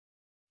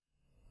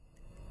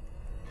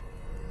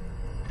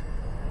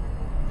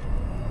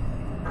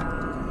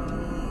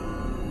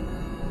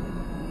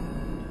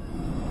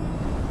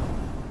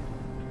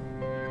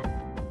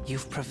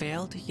You've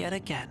prevailed yet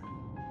again.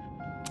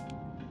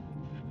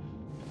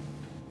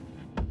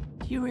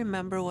 Do you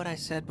remember what I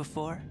said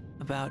before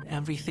about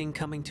everything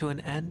coming to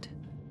an end?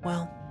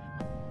 Well,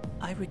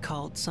 I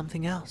recalled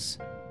something else.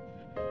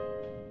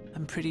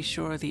 I'm pretty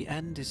sure the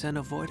end is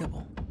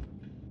unavoidable.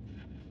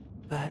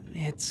 But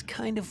it's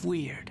kind of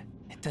weird.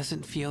 It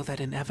doesn't feel that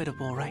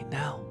inevitable right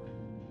now,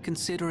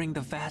 considering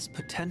the vast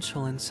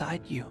potential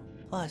inside you.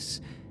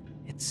 Plus,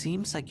 it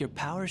seems like your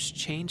powers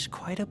changed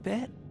quite a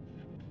bit.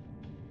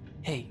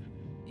 Hey,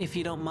 if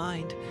you don't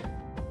mind,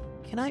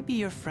 can I be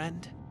your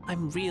friend?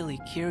 I'm really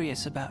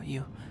curious about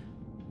you.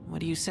 What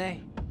do you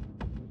say?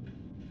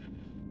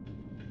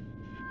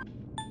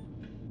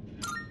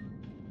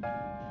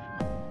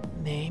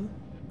 Name?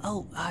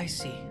 Oh, I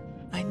see.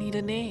 I need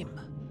a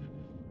name.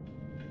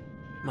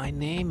 My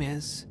name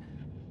is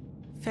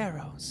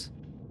Pharos.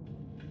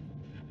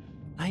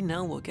 I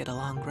know we'll get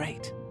along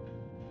great.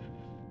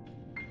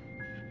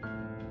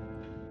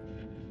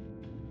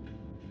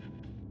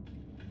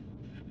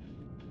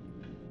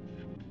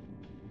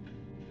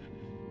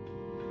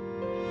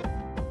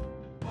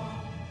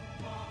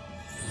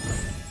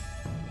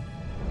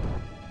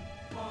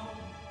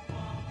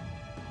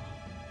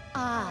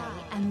 I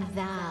am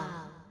thou.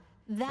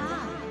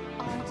 Thou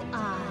art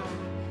I.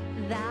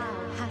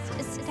 Thou hast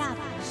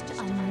established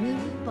a new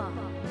bond.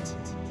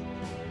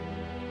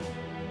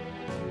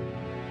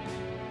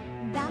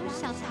 Thou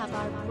shalt have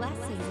our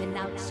blessing when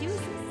thou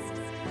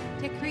choosest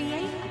to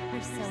create a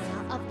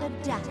persona of the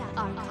Death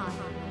Archon.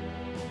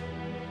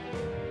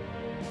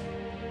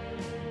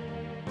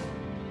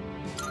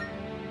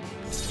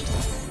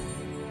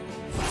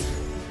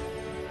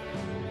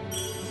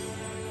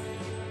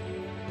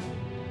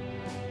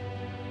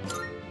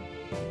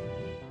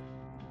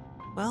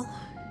 Well,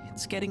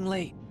 it's getting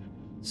late,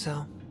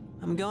 so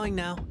I'm going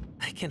now.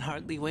 I can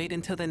hardly wait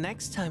until the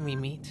next time we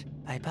meet.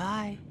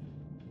 Bye-bye.